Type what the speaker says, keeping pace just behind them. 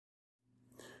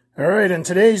Alright, in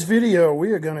today's video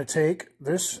we are going to take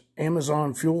this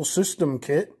Amazon fuel system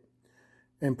kit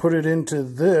and put it into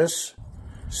this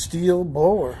Stihl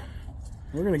blower.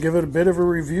 We're going to give it a bit of a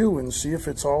review and see if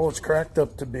it's all it's cracked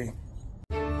up to be.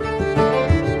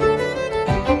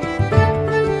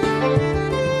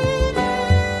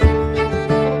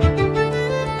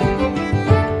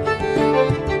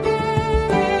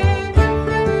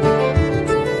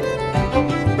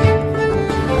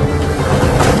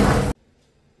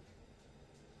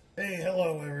 Hey,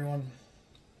 hello everyone.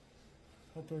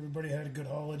 Hope everybody had a good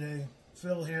holiday.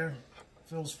 Phil here.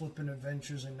 Phil's Flippin'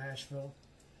 Adventures in Nashville.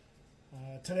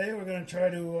 Today we're going to try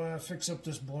to fix up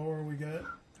this blower we got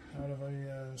out of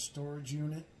a storage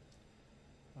unit.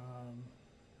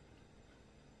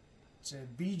 It's a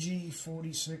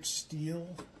BG46 Stihl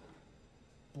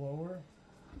blower,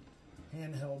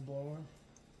 handheld blower.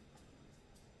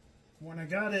 When I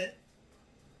got it,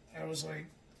 I was like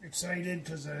excited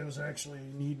because I was actually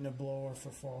needing a blower for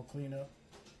fall cleanup.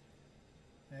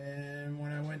 And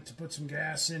when I went to put some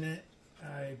gas in it,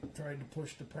 I tried to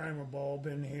push the primer bulb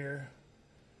in here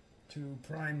to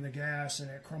prime the gas, and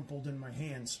it crumpled in my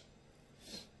hands.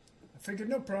 I figured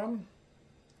no problem.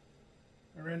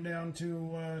 I ran down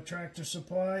to Tractor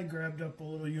Supply, grabbed up a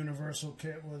little universal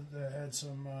kit that had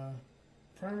some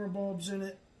primer bulbs in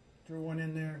it, threw one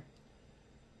in there,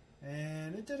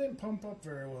 and it didn't pump up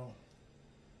very well.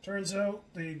 Turns out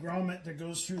the grommet that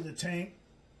goes through the tank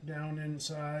down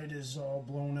inside is all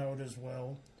blown out as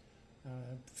well.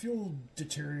 Fuel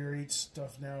deteriorates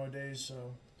stuff nowadays,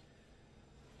 so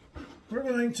we're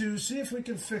going to see if we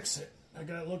can fix it. I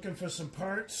got looking for some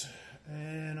parts,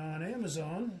 and on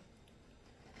Amazon,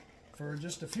 for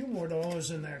just a few more dollars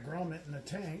in that grommet in the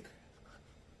tank,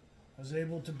 I was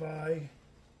able to buy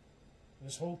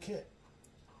this whole kit.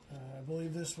 I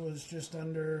believe this was just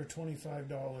under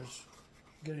 $25.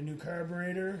 Get a new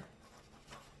carburetor,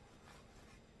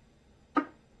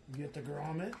 you get the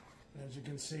grommet. As you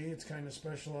can see, it's kind of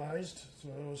specialized, so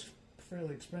it was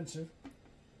fairly expensive.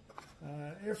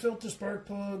 Air filter, spark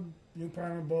plug, new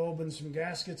primer bulb, and some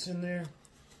gaskets in there.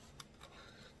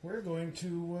 We're going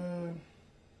to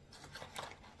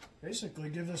basically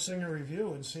give this thing a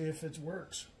review and see if it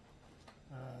works.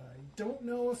 I don't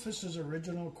know if this is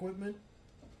original equipment.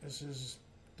 This is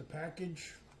the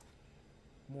package.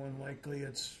 More than likely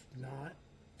it's not.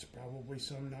 It's probably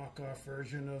some knockoff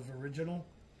version of original.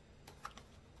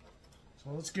 So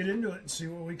let's get into it and see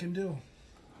what we can do.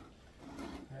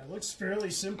 It looks fairly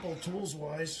simple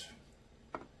tools-wise.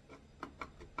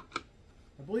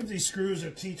 I believe these screws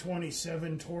are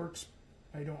T27 Torx.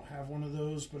 I don't have one of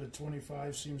those, but a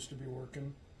 25 seems to be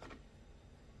working.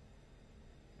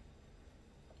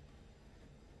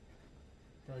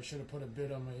 Probably should have put a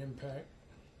bit on my impact.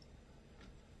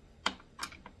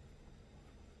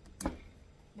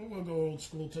 But we'll go old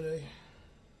school today.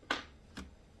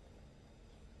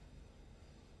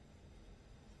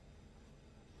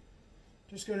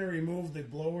 Just going to remove the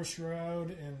blower shroud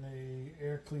and the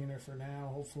air cleaner for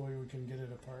now. Hopefully we can get it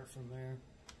apart from there.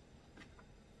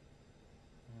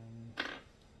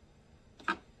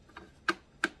 I'm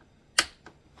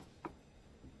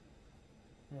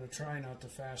going to try not to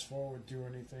fast forward through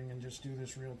anything and just do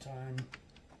this real time.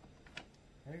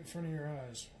 Right in front of your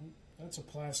eyes. That's a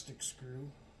plastic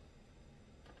screw.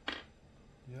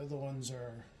 The other ones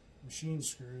are machine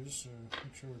screws, so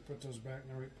make sure we put those back in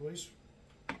the right place.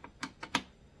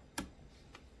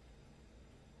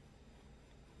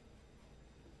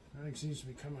 Everything seems to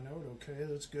be coming out okay,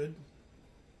 that's good.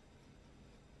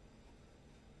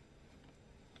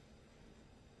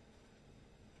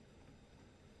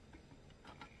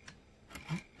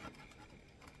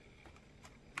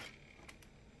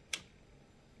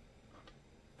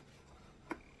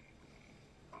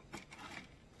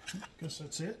 Guess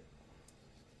that's it.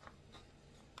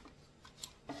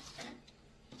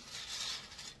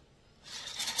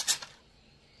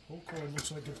 Whole cord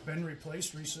looks like it's been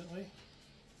replaced recently.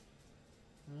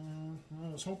 I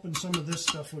was hoping some of this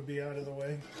stuff would be out of the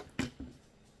way.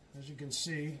 As you can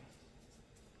see,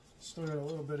 still got a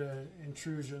little bit of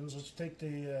intrusions. Let's take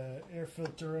the air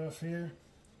filter off here.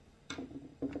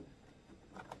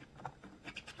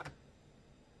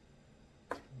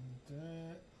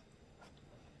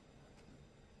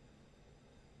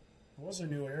 There was a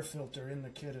new air filter in the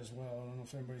kit as well. I don't know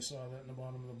if anybody saw that in the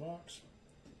bottom of the box.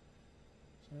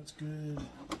 So that's good.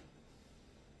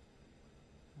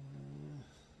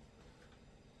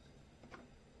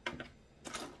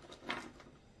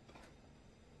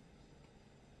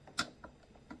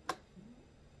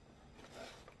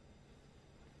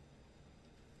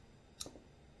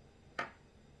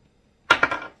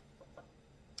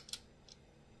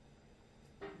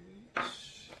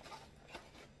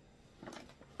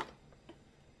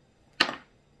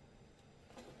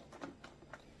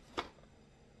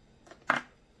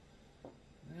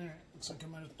 like I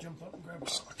might have to jump up and grab a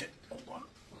socket. Hold on.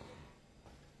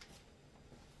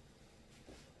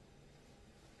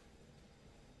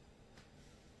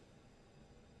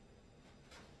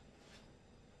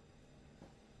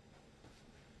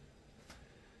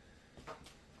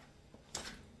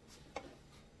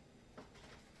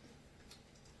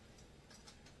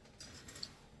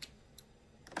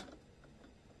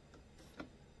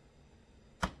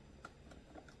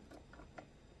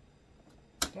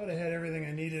 Thought I had everything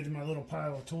I needed in my little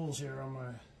pile of tools here on my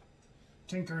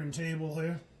tinkering table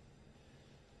here.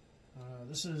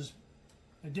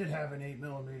 I did have an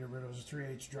 8mm, but it was a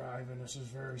 3/8 drive, and this is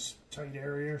a very tight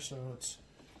area, so it's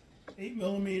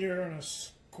 8mm on a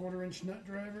 1/4" nut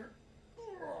driver.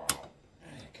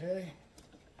 Okay,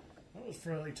 that was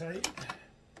fairly tight.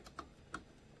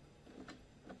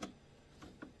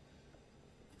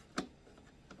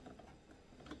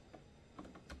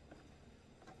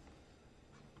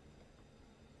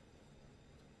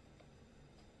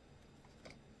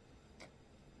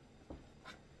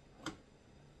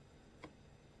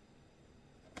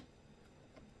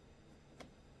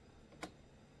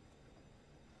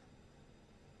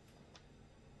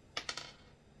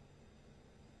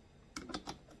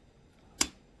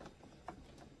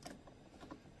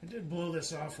 I did blow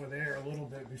this off with air a little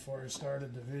bit before I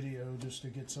started the video just to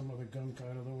get some of the gunk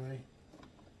out of the way.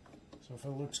 So if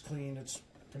it looks clean, it's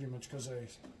pretty much because I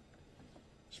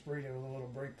sprayed it with a little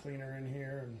brake cleaner in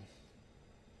here and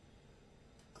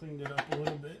cleaned it up a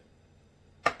little bit.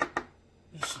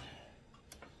 Just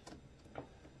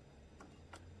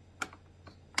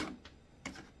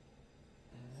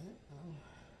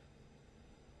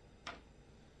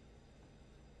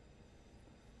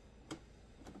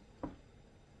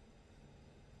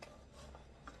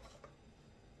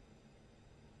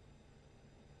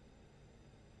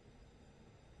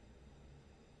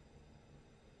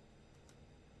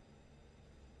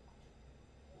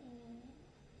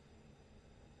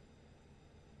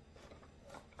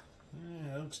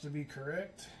looks to be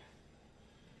correct.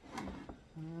 So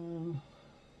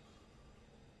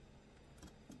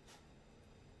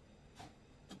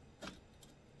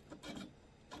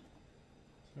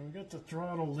we got the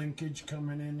throttle linkage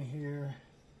coming in here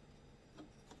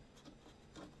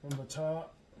from the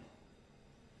top.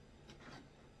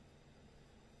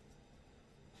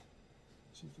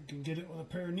 See if we can get it with a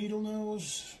pair of needle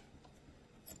nose.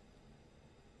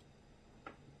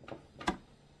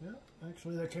 Yeah,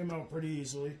 actually that came out pretty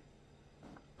easily.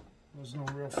 There's no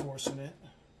real force in it.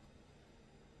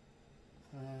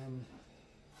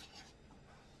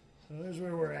 So there's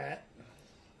where we're at.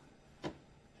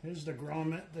 Here's the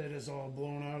grommet that is all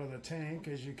blown out of the tank.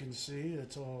 As you can see,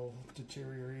 it's all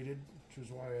deteriorated, which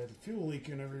is why I had fuel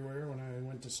leaking everywhere when I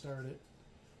went to start it.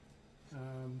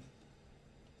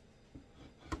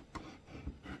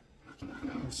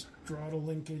 This throttle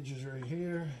linkage is right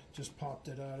here. Just popped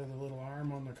it out of the little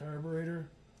arm on the carburetor.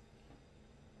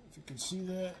 If you can see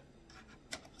that,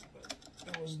 but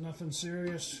that was nothing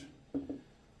serious.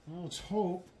 Well, let's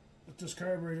hope that this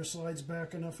carburetor slides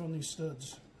back enough on these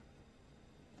studs.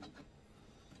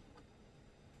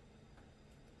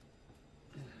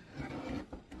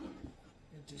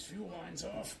 Get these fuel lines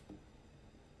off.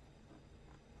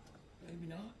 Maybe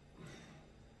not.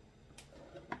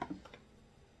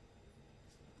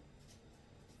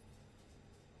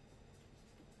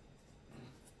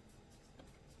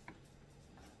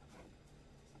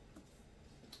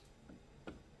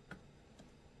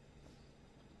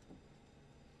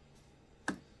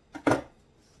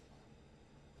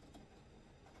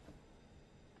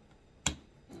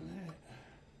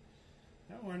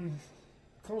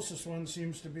 Closest one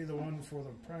seems to be the one for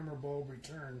the primer bulb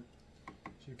return,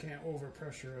 so you can't over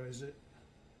pressurize it.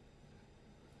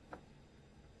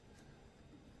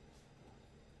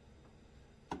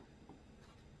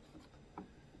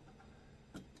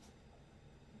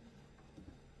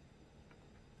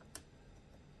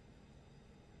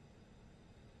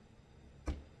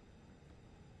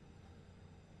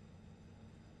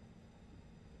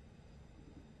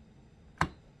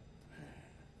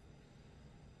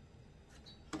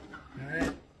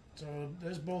 So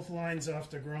there's both lines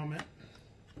off the grommet.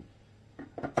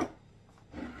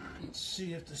 Let's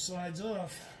see if this slides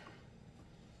off.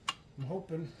 I'm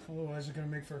hoping, otherwise it's going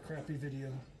to make for a crappy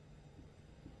video.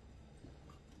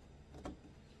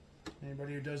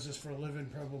 Anybody who does this for a living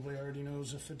probably already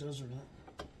knows if it does or not.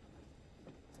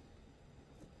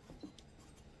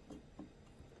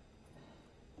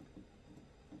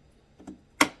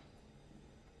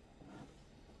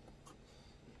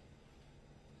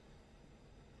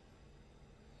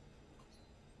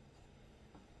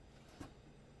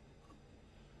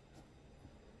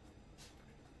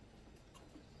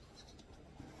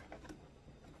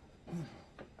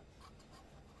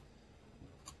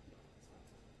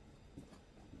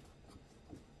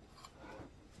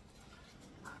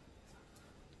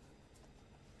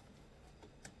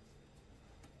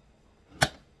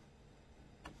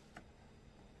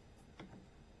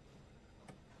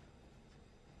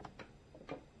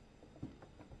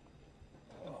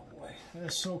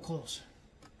 That's so close.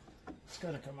 It's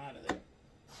got to come out of there.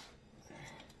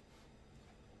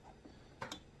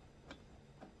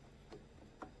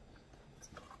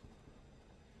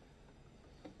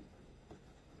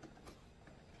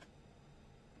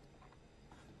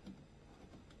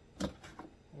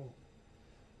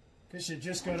 Guess you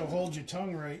just got to hold your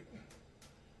tongue right.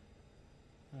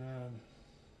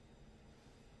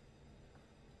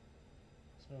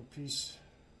 So a piece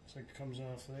looks like it comes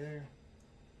off there.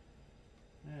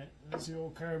 Alright, that's the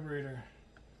old carburetor.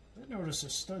 I notice the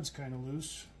stud's kind of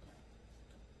loose.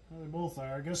 Well, they both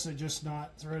are. I guess they're just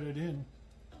not threaded in.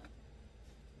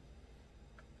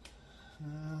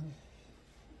 I'm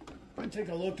going to take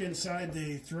a look inside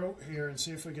the throat here and see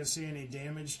if we can see any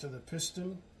damage to the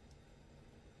piston.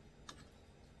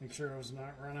 Make sure it was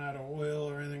not run out of oil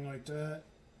or anything like that.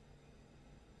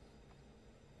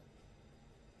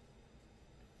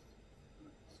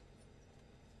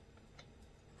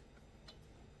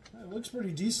 It looks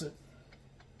pretty decent.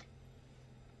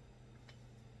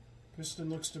 Piston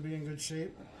looks to be in good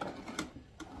shape.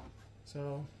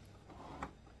 So,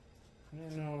 I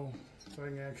don't know if I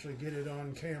can actually get it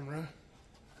on camera,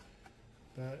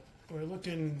 but we're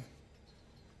looking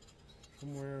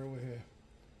from where we're here.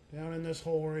 Down in this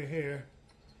hole right here,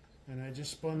 and I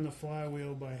just spun the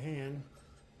flywheel by hand.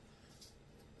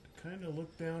 Kind of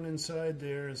look down inside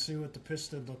there and see what the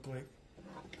piston look like.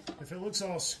 If it looks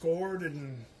all scored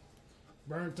and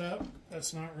burnt up,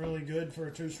 that's not really good for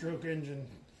a two-stroke engine.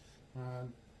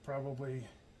 Probably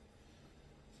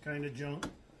kind of junk.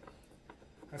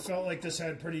 I felt like this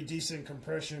had pretty decent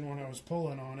compression when I was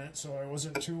pulling on it, so I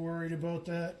wasn't too worried about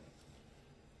that.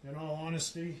 In all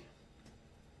honesty,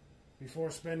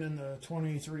 before spending the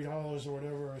 $23 or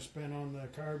whatever I spent on the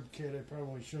carb kit, I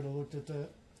probably should have looked at that.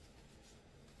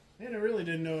 And I really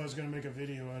didn't know I was going to make a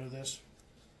video out of this.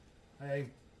 I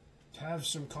have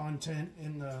some content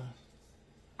in the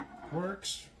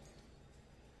works,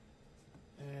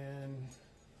 and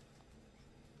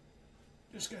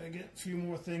just got to get a few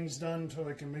more things done until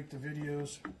I can make the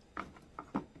videos.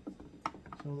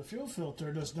 So the fuel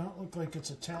filter does not look like it's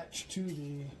attached to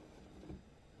the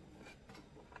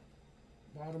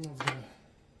bottom of the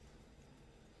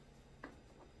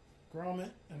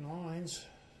grommet and lines,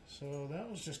 so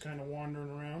that was just kind of wandering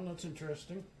around. That's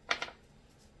interesting.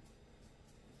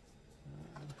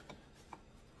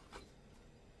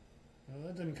 Well,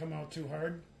 that didn't come out too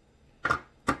hard.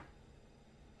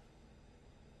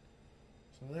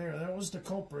 So there, that was the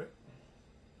culprit.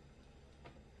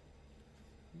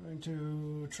 I'm going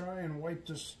to try and wipe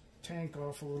this tank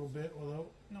off a little bit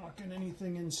without knocking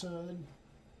anything inside.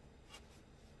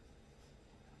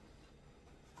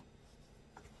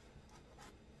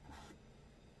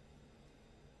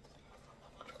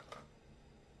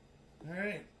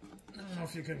 Alright, I don't know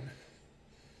if you can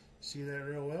see that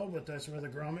real well, but that's where the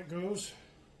grommet goes.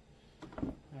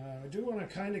 I do want to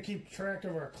kind of keep track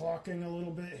of our clocking a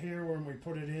little bit here when we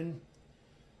put it in,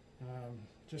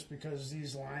 just because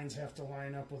these lines have to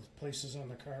line up with places on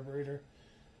the carburetor.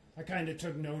 I kind of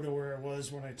took note of where it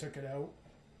was when I took it out.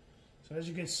 So as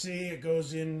you can see, it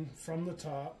goes in from the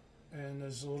top, and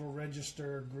there's a little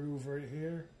register groove right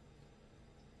here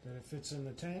that it fits in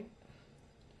the tank.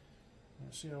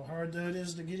 Let's see how hard that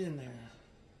is to get in there.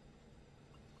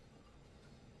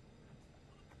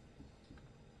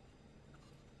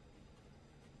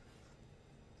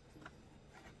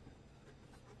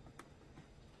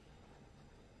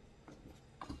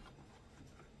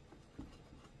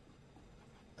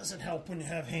 Doesn't help when you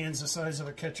have hands the size of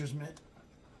a catcher's mitt.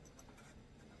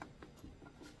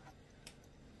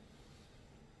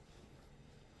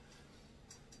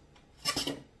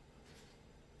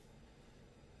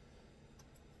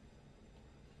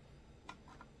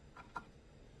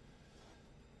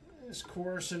 Just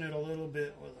coercing it a little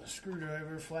bit with a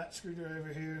screwdriver, flat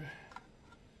screwdriver here.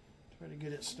 Try to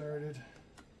get it started.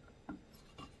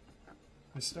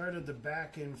 I started the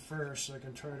back end first so I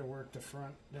can try to work the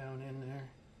front down in there.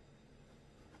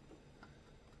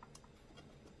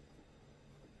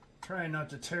 Trying not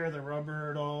to tear the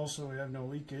rubber at all so we have no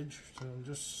leakage. So I'm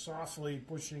just softly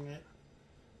pushing it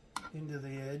into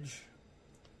the edge.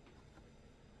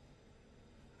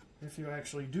 If you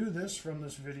actually do this from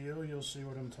this video, you'll see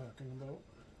what I'm talking about.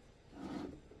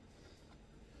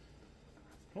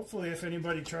 Hopefully if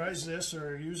anybody tries this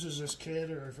or uses this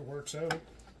kit, or if it works out,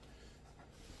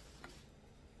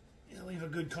 you'll leave a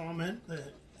good comment that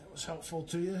it was helpful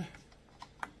to you.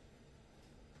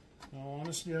 In all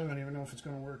honesty, I don't even know if it's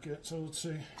going to work yet, so let's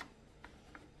see.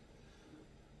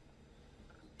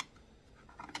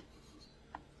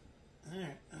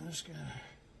 Alright, I'm just going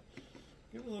to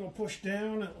give it a little push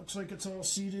down. It looks like it's all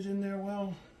seated in there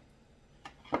well.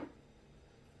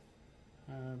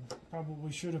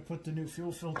 Probably should have put the new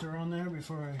fuel filter on there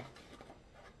before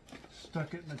I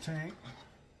stuck it in the tank.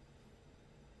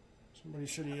 Somebody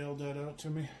should have yelled that out to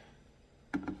me.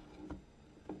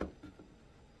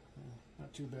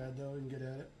 Not too bad though, we can get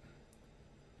at it.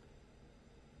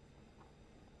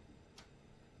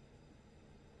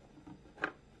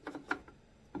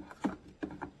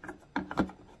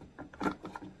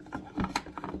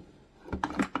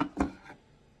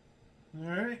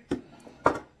 Alright,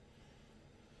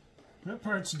 that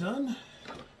part's done.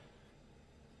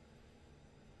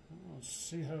 Let's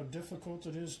see how difficult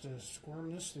it is to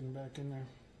squirm this thing back in there.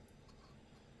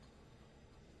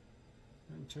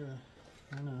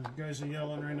 I know, guys are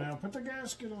yelling right now, put the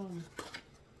gasket on.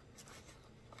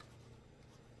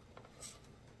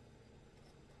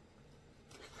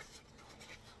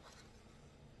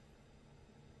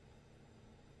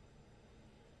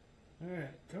 Alright,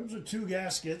 comes with 2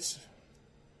 gaskets.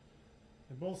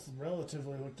 They both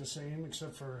relatively look the same,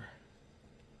 except for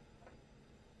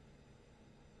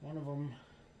one of them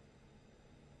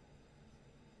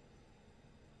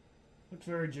looks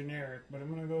very generic, but I'm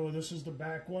going to go with this is the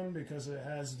back one because it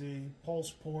has the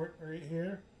pulse port right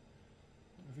here.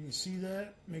 If you see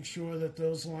that, make sure that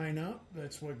those line up.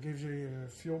 That's what gives you your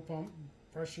fuel pump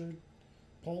pressure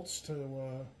pulse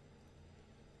to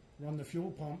run the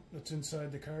fuel pump that's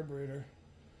inside the carburetor.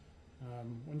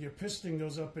 When your piston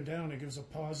goes up and down, it gives a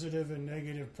positive and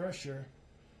negative pressure,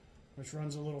 which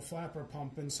runs a little flapper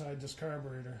pump inside this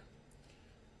carburetor.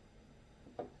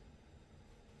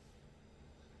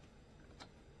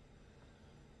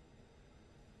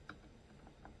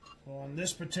 So on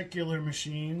this particular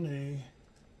machine,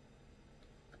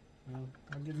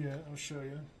 I'll show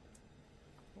you.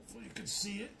 Hopefully you can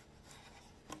see it.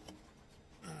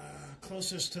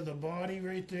 Closest to the body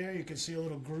right there, you can see a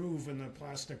little groove in the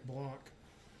plastic block.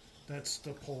 That's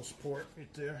the pulse port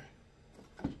right there.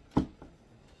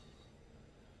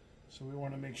 So we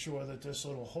want to make sure that this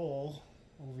little hole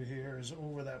over here is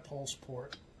over that pulse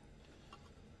port,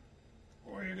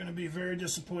 or you're going to be very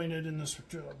disappointed in this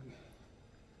job.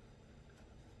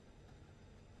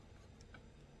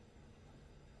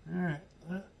 Alright,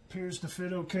 that appears to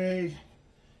fit okay.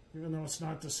 Even though it's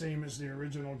not the same as the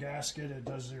original gasket, it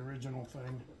does the original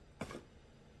thing.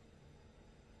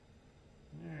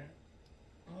 Alright,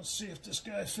 let's see if this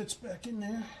guy fits back in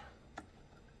there.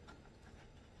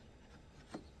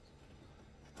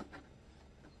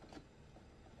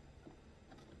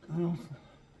 Oh.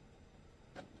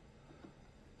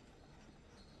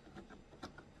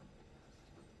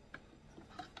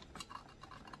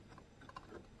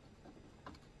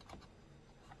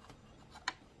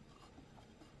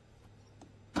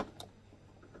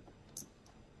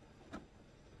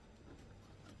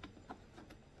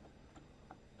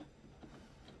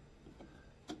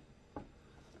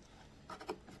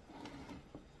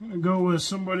 I'm going to go with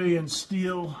somebody in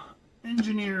Stihl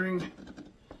engineering.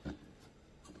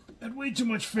 Had way too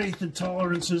much faith in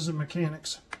tolerances and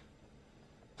mechanics.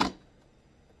 Alright,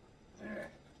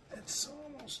 it's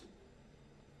almost...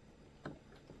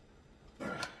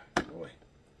 boy.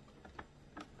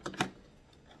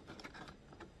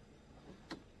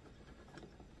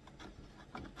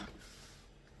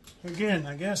 Again,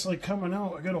 I guess like coming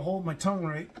out, I got to hold my tongue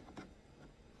right.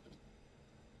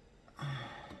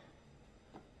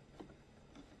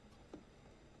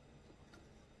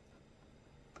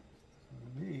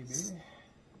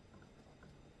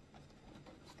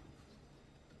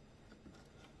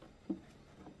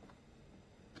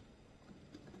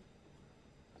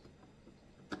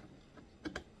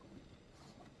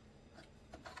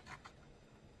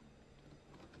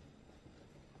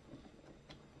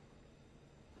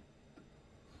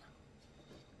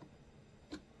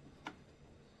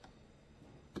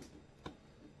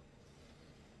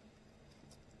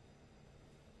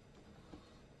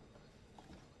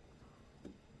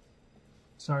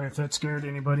 Sorry if that scared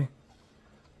anybody.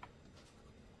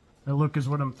 That look is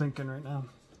what I'm thinking right now.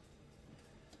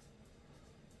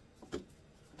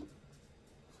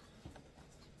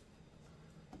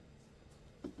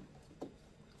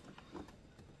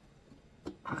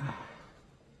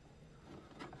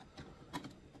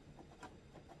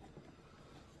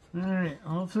 Alright,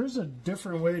 well, if there's a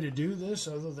different way to do this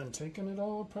other than taking it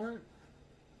all apart,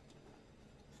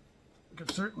 you could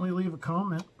certainly leave a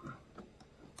comment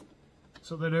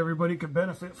so that everybody could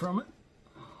benefit from it.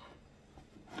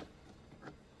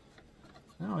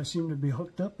 Now I seem to be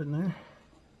hooked up in there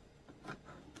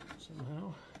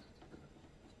somehow.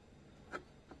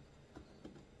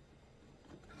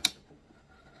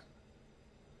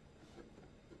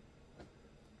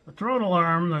 The throttle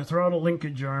arm, the throttle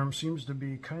linkage arm, seems to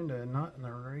be kind of not in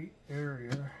the right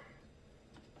area.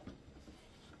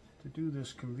 do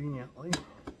this conveniently.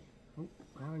 Oh,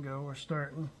 there we go, we're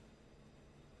starting.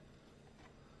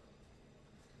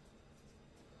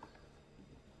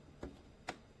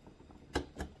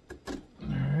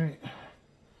 Alright.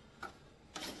 I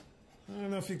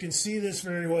don't know if you can see this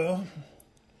very well,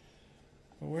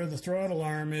 but where the throttle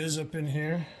arm is up in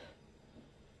here,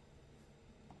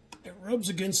 it rubs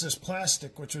against this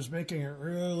plastic, which was making it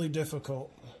really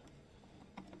difficult.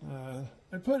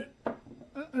 I put it,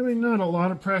 I mean, not a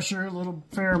lot of pressure, a little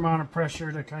fair amount of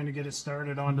pressure to kind of get it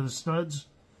started onto the studs,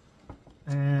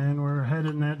 and we're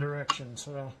headed in that direction.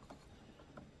 So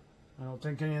I don't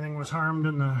think anything was harmed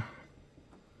in the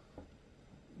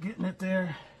getting it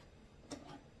there.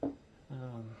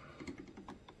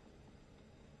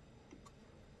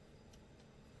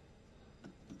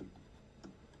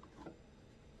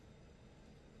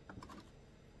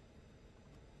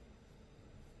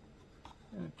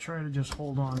 Try to just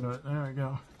hold on to it. There we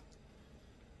go.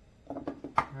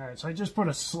 Alright, so I just put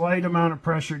a slight amount of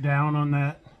pressure down on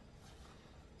that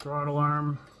throttle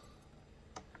arm.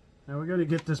 Now we got to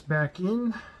get this back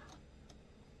in.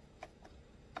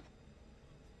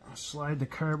 I'll slide the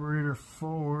carburetor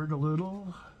forward a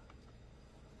little.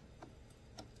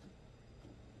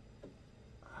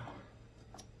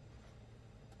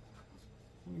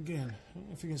 Again, I don't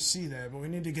know if you can see that, but we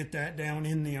need to get that down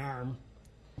in the arm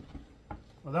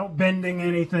without bending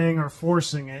anything or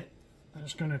forcing it. I'm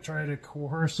just going to try to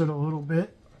coerce it a little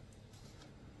bit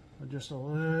with just a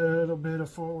little bit of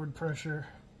forward pressure.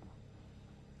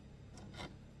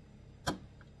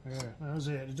 There, that was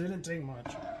it. It didn't take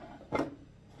much.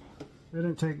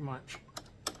 Didn't take much.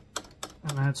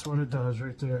 And that's what it does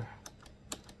right there.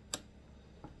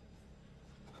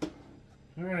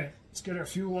 Alright, let's get our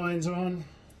fuel lines on.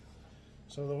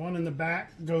 So the one in the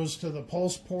back goes to the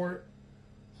pulse port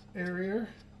area.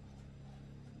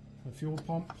 The fuel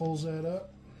pump pulls that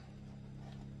up.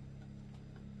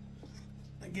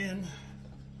 Again,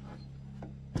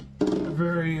 a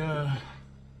very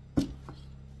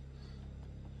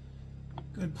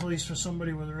good place for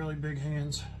somebody with really big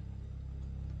hands.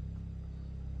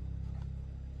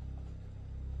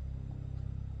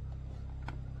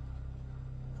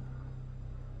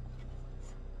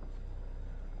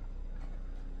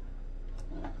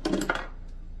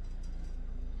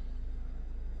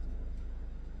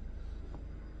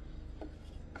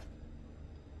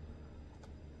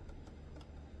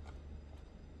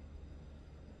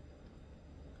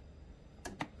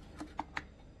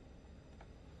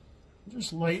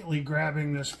 Just lightly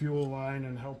grabbing this fuel line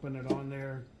and helping it on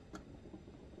there,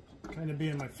 kind of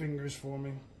being my fingers for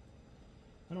me.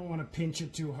 I don't want to pinch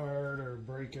it too hard or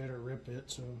break it or rip it,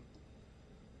 so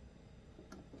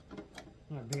I'm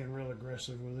not being real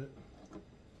aggressive with it.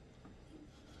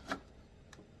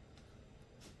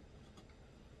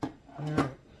 Alright. I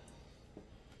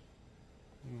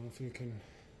don't know if you can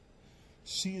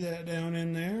see that down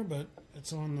in there, but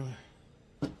it's on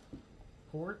the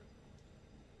port.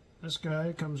 This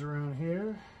guy comes around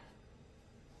here.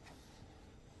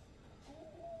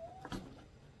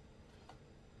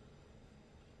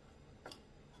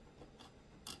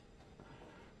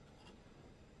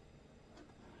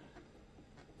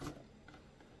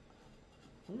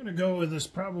 I'm going to go with this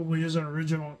probably isn't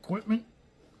original equipment.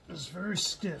 It's very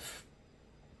stiff.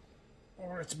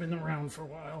 Or it's been around for a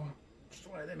while. That's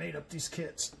why they made up these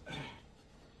kits.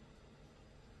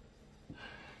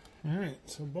 Alright,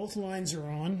 so both lines are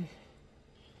on,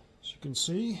 as you can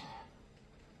see. See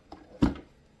if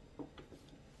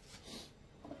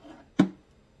I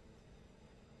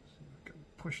can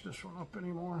push this one up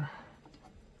anymore.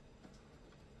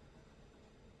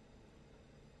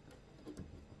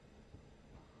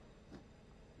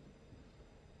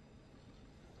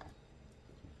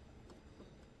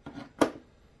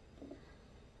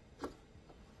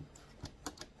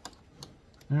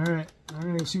 Alright,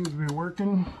 everything seems to be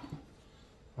working.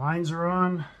 Lines are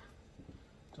on.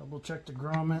 Double check the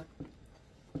grommet.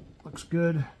 Looks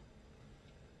good.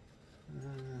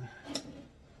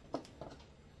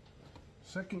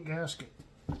 Second gasket.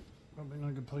 Probably not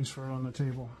a good place for it on the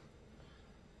table.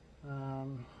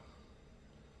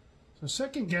 So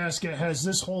second gasket has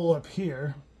this hole up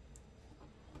here,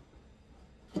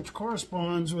 which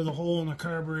corresponds with a hole in the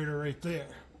carburetor right there.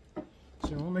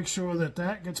 So we'll make sure that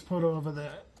that gets put over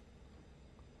that.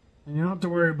 And you don't have to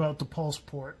worry about the pulse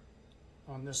port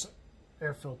on this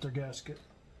air filter gasket.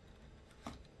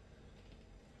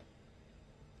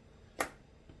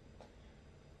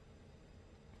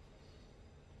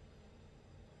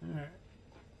 Alright,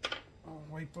 I'll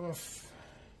wipe off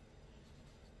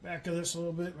back of this a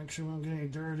little bit, make sure we don't get any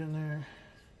dirt in there.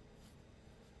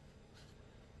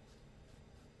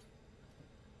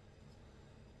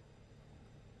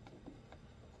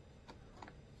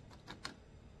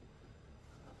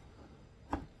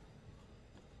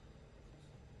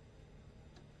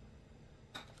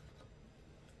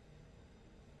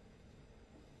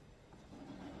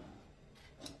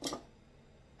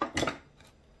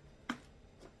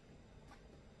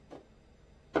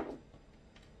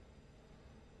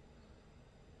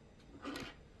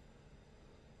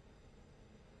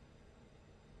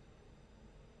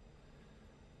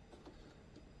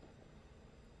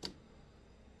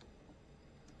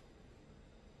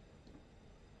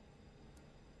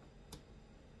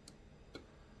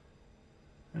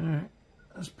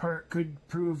 This part could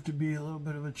prove to be a little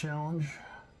bit of a challenge.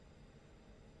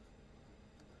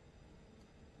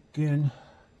 Again,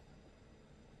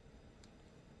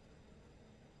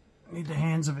 need the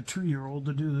hands of a 2-year-old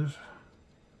to do this.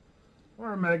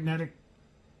 Or a magnetic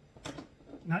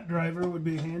nut driver would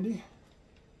be handy.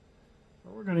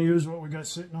 But we're going to use what we got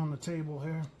sitting on the table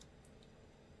here.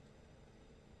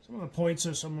 Some of the points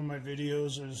of some of my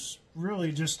videos is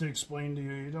really just to explain to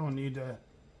you, you don't need to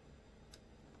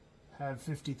have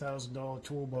 $50,000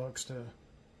 toolbox to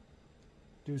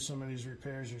do some of these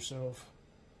repairs yourself.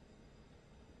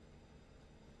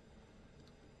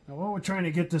 Now while we're trying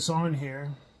to get this on here,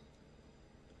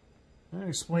 I'm going to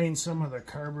explain some of the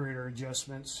carburetor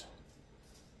adjustments.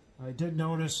 I did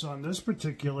notice on this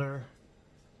particular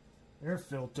air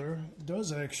filter, it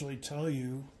does actually tell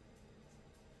you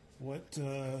what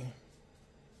your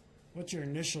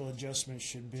initial adjustments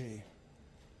should be.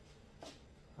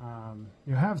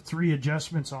 You have 3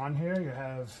 adjustments on here. You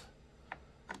have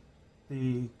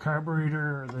the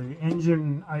carburetor or the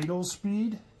engine idle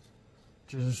speed,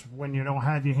 which is when you don't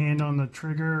have your hand on the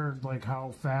trigger, like how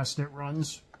fast it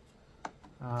runs.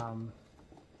 Then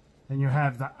you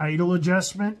have the idle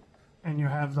adjustment, and you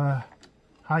have the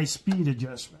high speed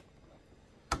adjustment.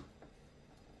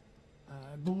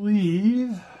 I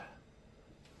believe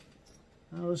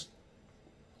this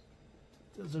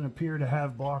doesn't appear to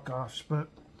have block-offs, but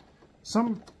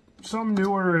some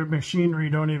newer machinery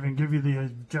don't even give you the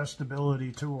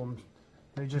adjustability to them.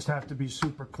 They just have to be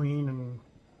super clean and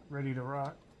ready to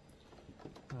rock.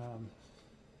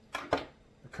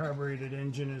 The carbureted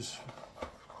engine is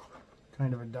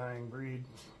kind of a dying breed.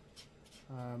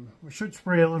 We should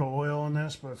spray a little oil on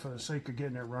this, but for the sake of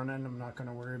getting it running, I'm not going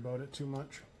to worry about it too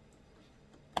much.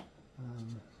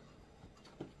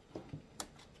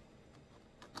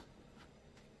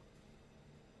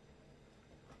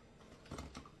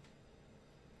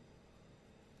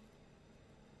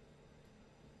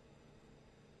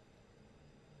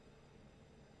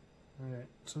 Alright,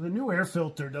 so the new air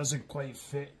filter doesn't quite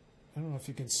fit. I don't know if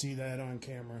you can see that on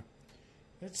camera.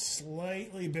 It's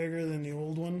slightly bigger than the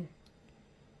old one.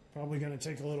 Probably going to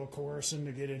take a little coercing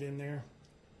to get it in there.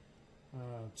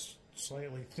 It's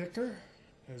slightly thicker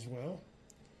as well.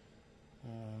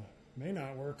 May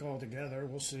not work all together.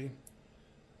 We'll see.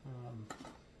 For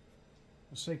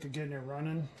the sake of getting it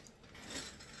running,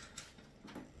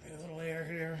 a little air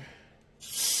here.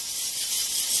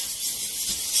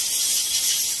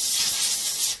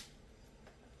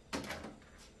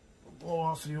 Blow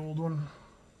off the old one.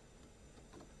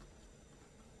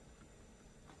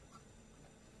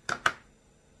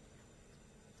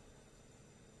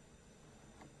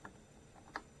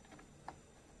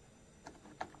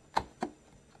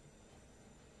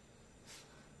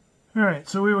 Alright,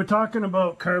 so we were talking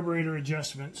about carburetor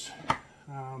adjustments.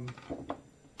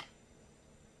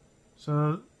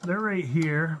 So they're right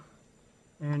here,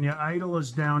 and your idle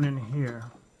is down in here.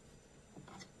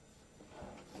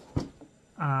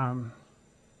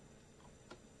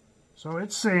 So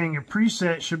it's saying your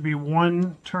preset should be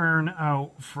 1 turn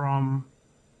out from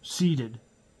seated.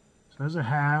 So there's a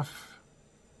half,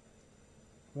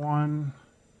 1,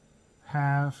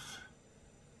 half.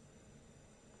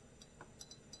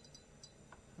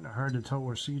 Kind of hard to tell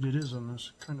where seated is on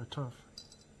this. Kind of tough.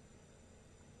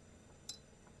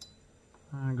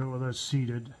 I'm going to go with that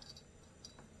seated.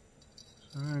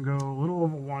 So I'm going to go a little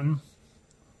over 1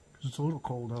 because it's a little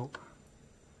cold out.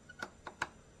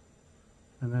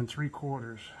 And then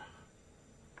 3/4.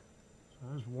 So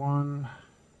there's 1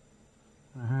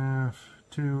 1/2,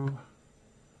 2,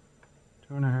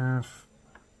 2 1/2.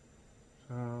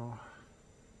 So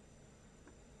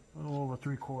a little over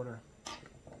 3/4.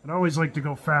 I'd always like to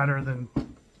go fatter than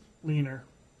leaner.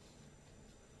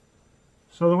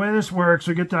 So the way this works,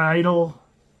 we get the idle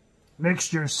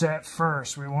mixture set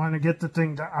first. We want to get the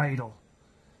thing to idle.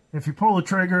 If you pull the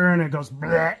trigger and it goes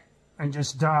bleh and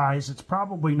just dies, it's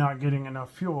probably not getting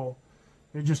enough fuel.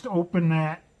 You just open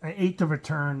that 1/8 of a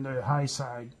turn, the high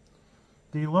side.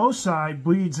 The low side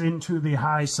bleeds into the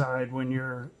high side when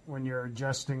you're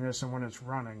adjusting this and when it's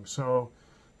running. So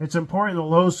it's important the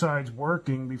low side's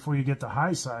working before you get the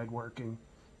high side working,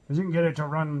 because you can get it to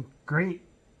run great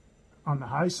on the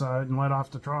high side and let off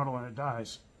the throttle and it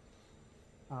dies.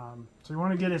 So you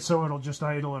want to get it so it'll just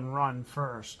idle and run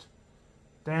first.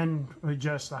 Then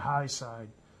adjust the high side.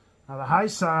 Now the high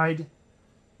side,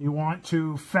 you want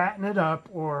to fatten it up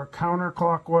or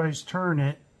counterclockwise turn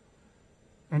it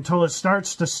until it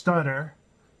starts to stutter.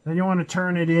 Then you want to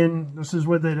turn it in. This is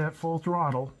with it at full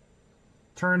throttle.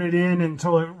 Turn it in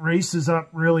until it races up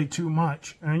really too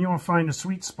much. And then you want to find a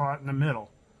sweet spot in the middle.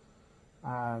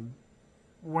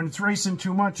 when it's racing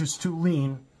too much, it's too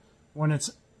lean. When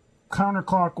it's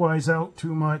counterclockwise out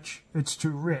too much, it's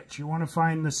too rich. You want to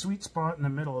find the sweet spot in the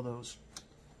middle of those.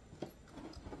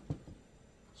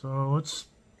 So let's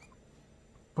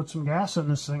put some gas in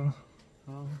this thing.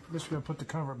 I guess we're going to put the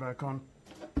cover back on.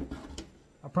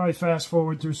 I'll probably fast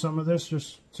forward through some of this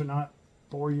just to not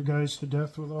bore you guys to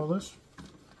death with all this.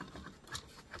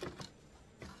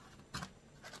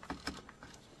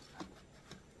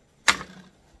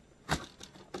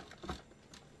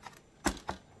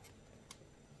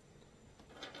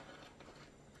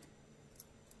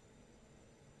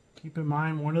 Keep in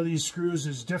mind, one of these screws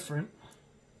is different.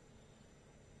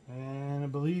 And I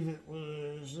believe it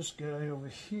was this guy over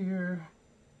here.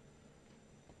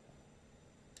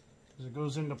 Because it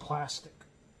goes into plastic.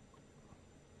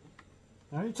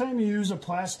 Now, anytime you use a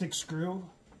plastic screw,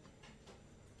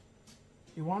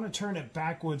 you want to turn it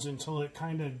backwards until it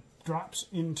kind of drops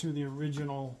into the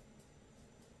original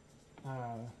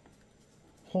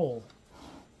hole.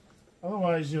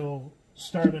 Otherwise, you'll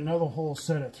start another whole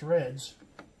set of threads.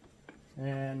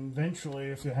 And eventually,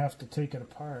 if you have to take it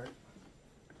apart,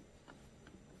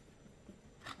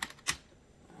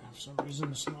 for some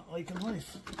reason it's not liking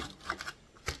life.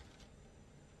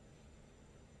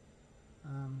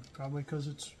 Probably because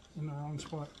it's in the wrong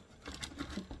spot.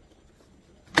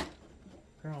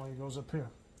 Apparently it goes up here.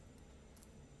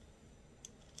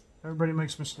 Everybody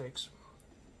makes mistakes.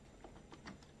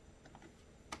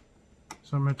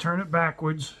 So I'm going to turn it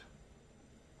backwards.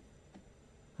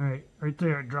 Alright, right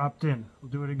there, it dropped in.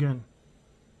 We'll do it again.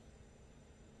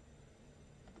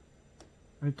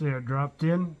 Right there, it dropped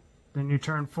in. Then you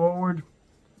turn forward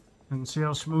and see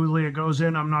how smoothly it goes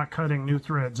in. I'm not cutting new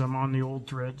threads, I'm on the old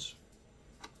threads.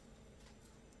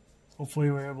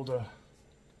 Hopefully we're able to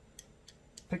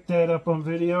pick that up on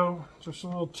video. Just a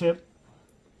little tip.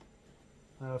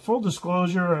 Full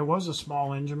disclosure, I was a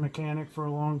small engine mechanic for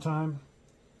a long time.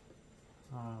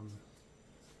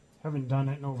 Haven't done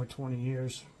it in over 20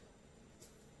 years.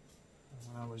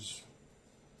 When I was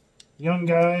a young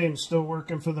guy and still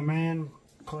working for the man,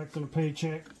 collecting a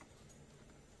paycheck,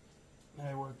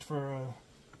 I worked for a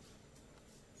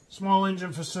small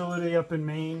engine facility up in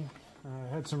Maine.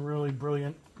 I had some really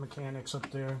brilliant mechanics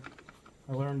up there.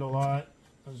 I learned a lot.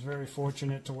 I was very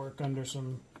fortunate to work under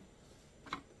some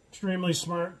extremely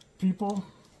smart people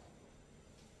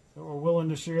that were willing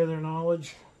to share their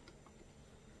knowledge.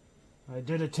 I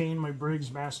did attain my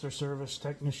Briggs Master Service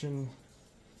Technician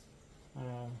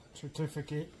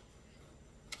certificate,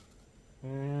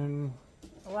 and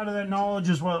a lot of that knowledge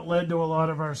is what led to a lot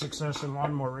of our success in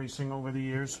lawnmower racing over the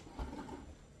years.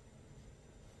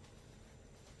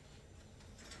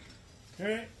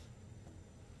 Okay,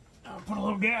 I'll put a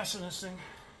little gas in this thing.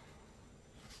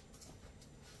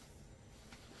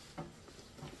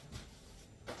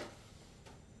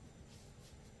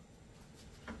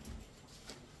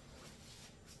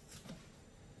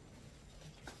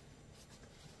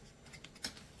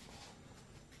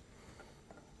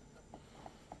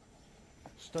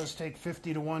 Does take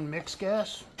 50 to 1 mix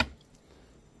gas,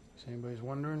 if anybody's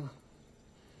wondering.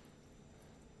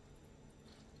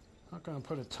 Not going to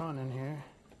put a ton in here.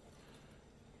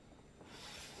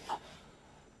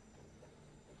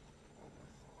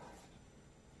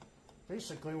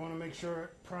 Basically want to make sure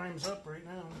it primes up right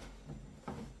now.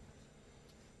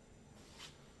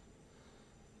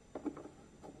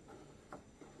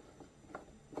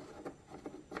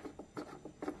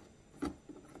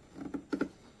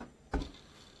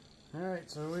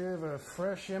 Alright, so we have a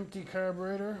fresh empty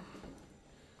carburetor.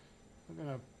 We're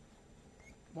going to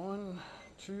 1,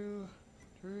 2,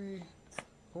 3,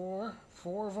 4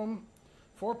 of them.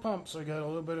 4 pumps. I got a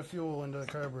little bit of fuel into the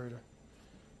carburetor.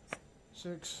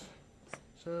 6,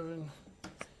 7,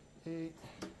 8,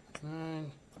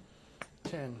 9,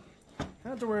 10. I don't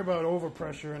have to worry about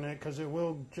overpressure in it because it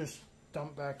will just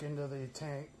dump back into the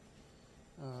tank.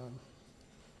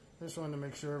 Just wanted to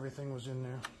make sure everything was in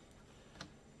there.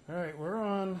 Alright, we're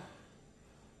on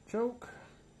choke.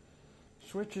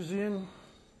 Switch is in.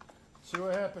 See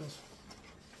what happens.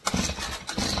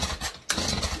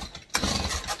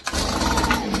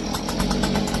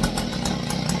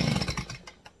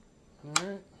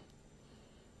 Alright.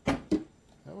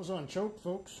 That was on choke,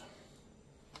 folks.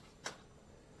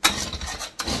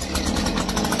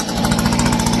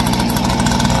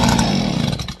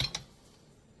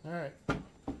 Alright.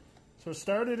 So it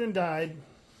started and died.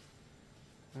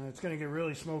 It's going to get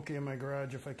really smoky in my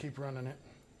garage if I keep running it.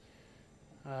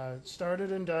 It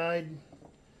started and died.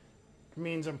 It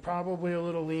means I'm probably a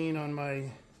little lean on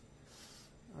my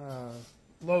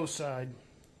low side.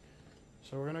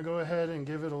 So we're going to go ahead and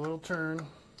give it a little turn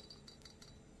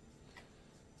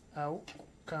out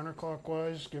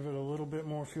counterclockwise, give it a little bit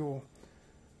more fuel.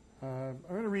 I'm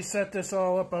going to reset this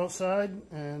all up outside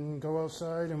and go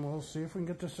outside, and we'll see if we can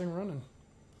get this thing running.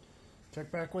 Check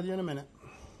back with you in a minute.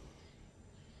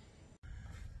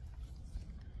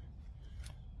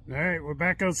 Alright, we're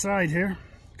back outside here.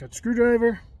 Got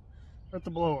screwdriver, got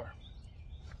the blower.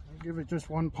 I'll give it just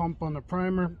one pump on the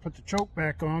primer, put the choke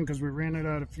back on because we ran it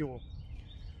out of fuel.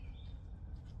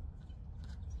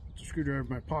 Put the screwdriver in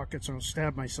my pocket so I don't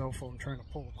stab myself while I'm trying to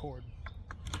pull the cord.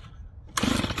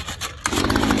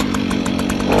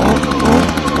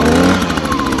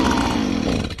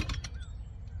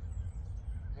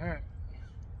 Alright,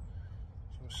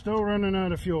 so still running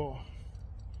out of fuel.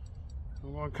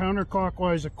 I'm going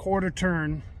counterclockwise a quarter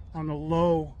turn on the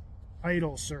low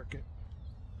idle circuit.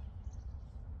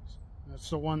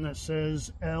 That's the one that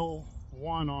says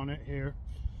L1 on it here.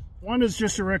 1 is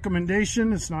just a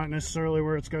recommendation, it's not necessarily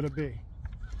where it's got to be.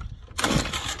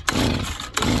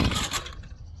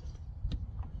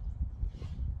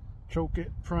 Choke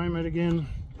it, prime it again.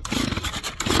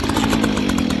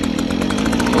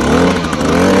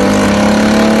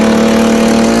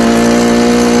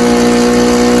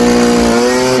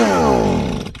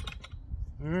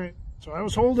 So I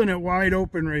was holding it wide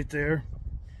open right there,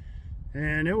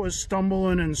 and it was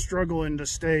stumbling and struggling to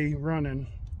stay running.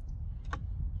 So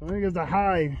I'm going to give the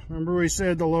high, remember we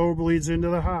said the low bleeds into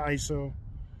the high, so I'm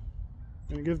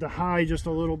going to give the high just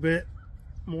a little bit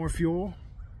more fuel.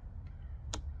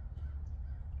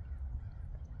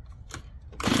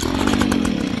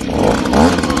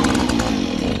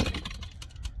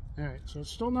 Alright, so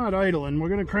it's still not idling. We're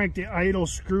going to crank the idle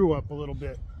screw up a little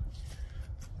bit.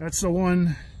 That's the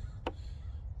one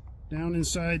down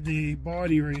inside the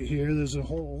body right here. There's a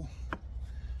hole.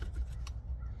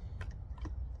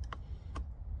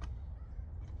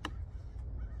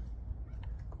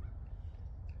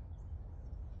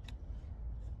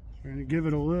 Trying to give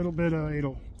it a little bit of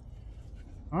idle.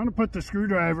 I'm going to put the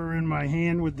screwdriver in my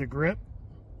hand with the grip,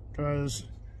 because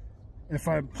if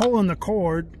I'm pulling the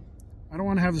cord, I don't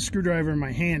want to have the screwdriver in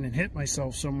my hand and hit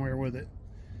myself somewhere with it.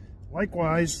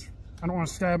 Likewise, I don't want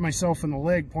to stab myself in the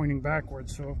leg pointing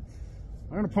backwards, so I'm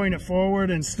going to point it forward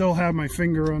and still have my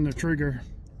finger on the trigger.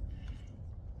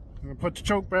 I'm going to put the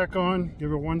choke back on,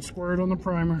 give it one squirt on the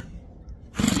primer.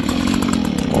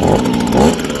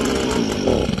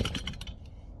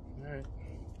 Alright.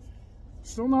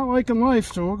 Still not liking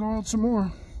life, so we'll go out some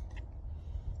more.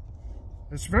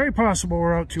 It's very possible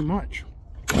we're out too much.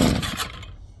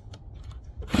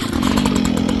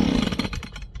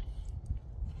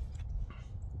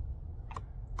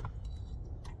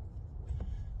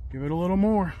 Give it a little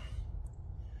more.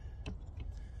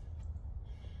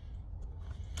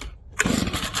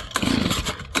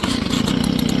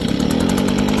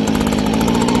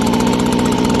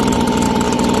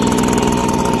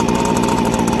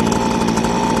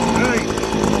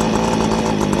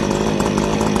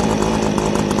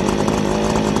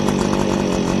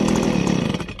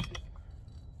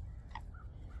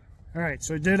 Alright,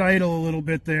 so it did idle a little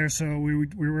bit there, so we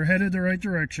were headed the right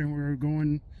direction. We were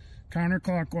going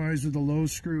counterclockwise with the low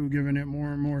screw, giving it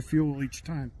more and more fuel each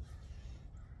time.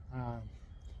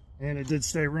 And it did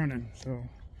stay running. So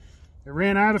it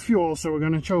ran out of fuel, so we're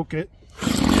going to choke it.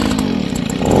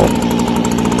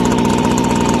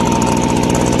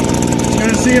 Going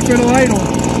to see if it'll idle.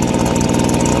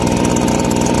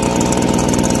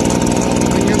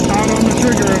 It's not on the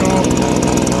trigger at all.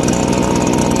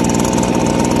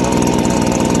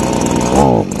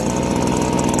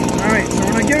 Alright, so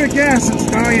when I give it gas, it's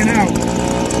dying out.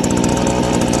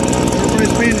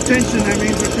 Everybody's paying attention, that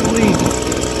means we're too lean.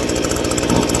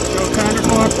 Go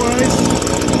counterclockwise.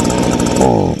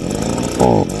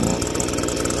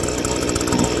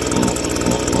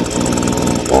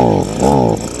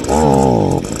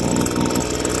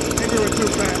 Maybe we're too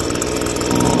fast.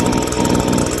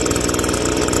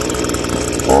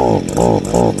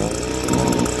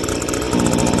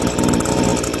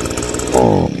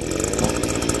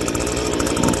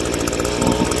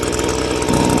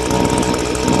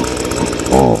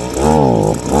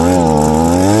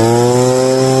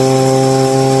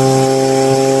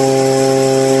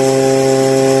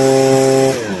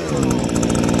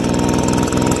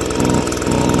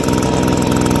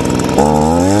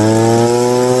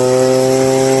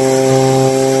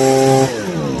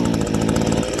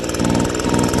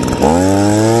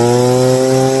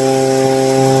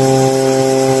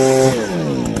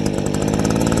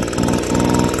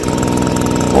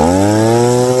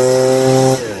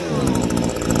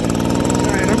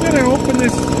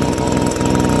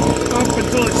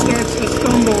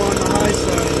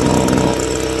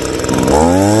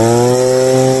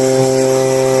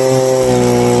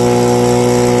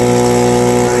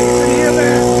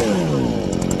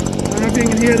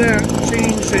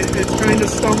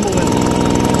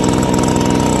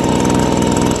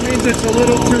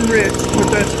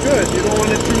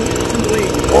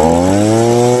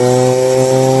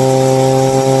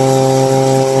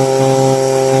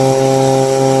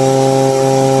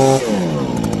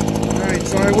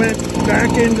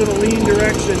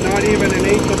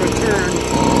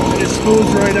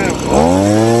 spools right out.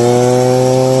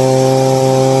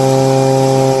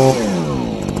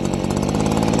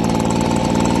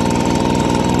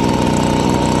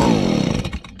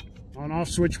 On-off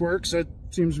switch works. That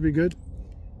seems to be good.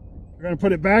 We're going to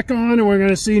put it back on, and we're going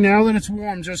to see now that it's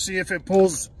warm, just see if it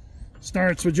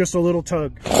starts with just a little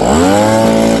tug. It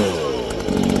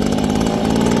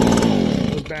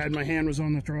was bad, my hand was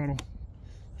on the throttle.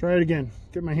 Try it again.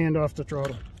 Get my hand off the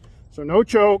throttle. So no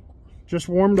choke, just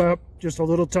warmed up, just a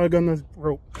little tug on the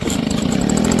rope.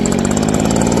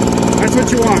 That's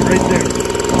what you want right there.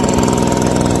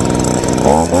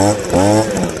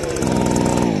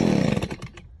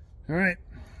 All right.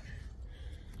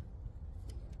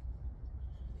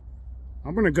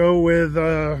 I'm going to go with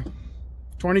a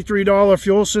 $23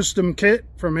 fuel system kit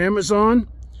from Amazon.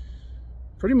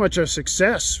 Pretty much a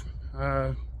success.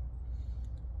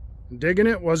 Digging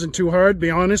it, wasn't too hard, be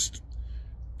honest.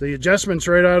 The adjustments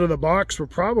right out of the box were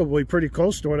probably pretty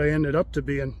close to what I ended up to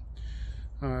being.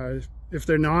 If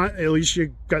they're not, at least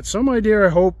you got some idea, I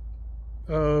hope,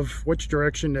 of which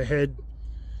direction to head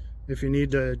if you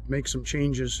need to make some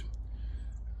changes.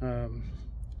 You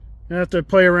have to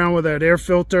play around with that air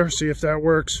filter, see if that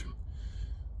works.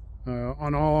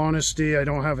 On all honesty, I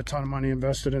don't have a ton of money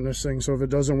invested in this thing, so if it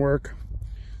doesn't work,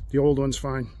 the old one's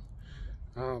fine.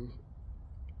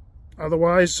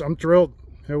 Otherwise, I'm thrilled.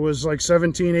 It was like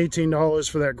 $17, $18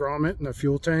 for that grommet and the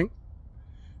fuel tank.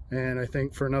 And I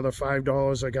think for another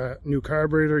 $5, I got new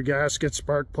carburetor, gasket,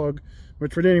 spark plug,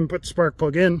 which we didn't even put the spark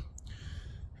plug in.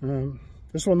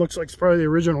 This one looks like it's probably the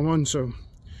original one, so...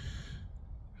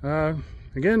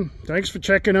 again, thanks for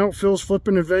checking out Phil's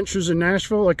Flipping Adventures in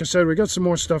Nashville. Like I said, we got some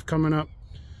more stuff coming up.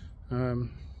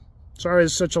 Sorry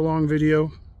it's such a long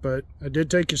video, but I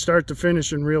did take you start to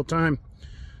finish in real time.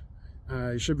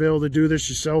 You should be able to do this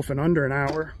yourself in under an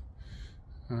hour.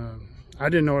 I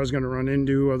didn't know I was going to run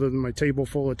into other than my table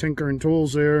full of tinkering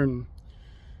tools there. And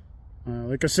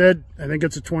like I said, I think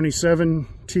it's a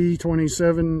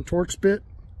 27T27 Torx bit,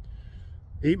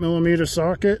 8mm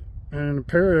socket, and a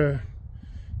pair of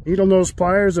needle nose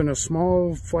pliers and a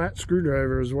small flat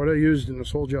screwdriver is what I used in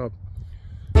this whole job.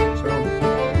 So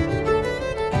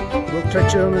we'll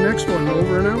catch you on the next one.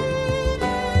 Over and out.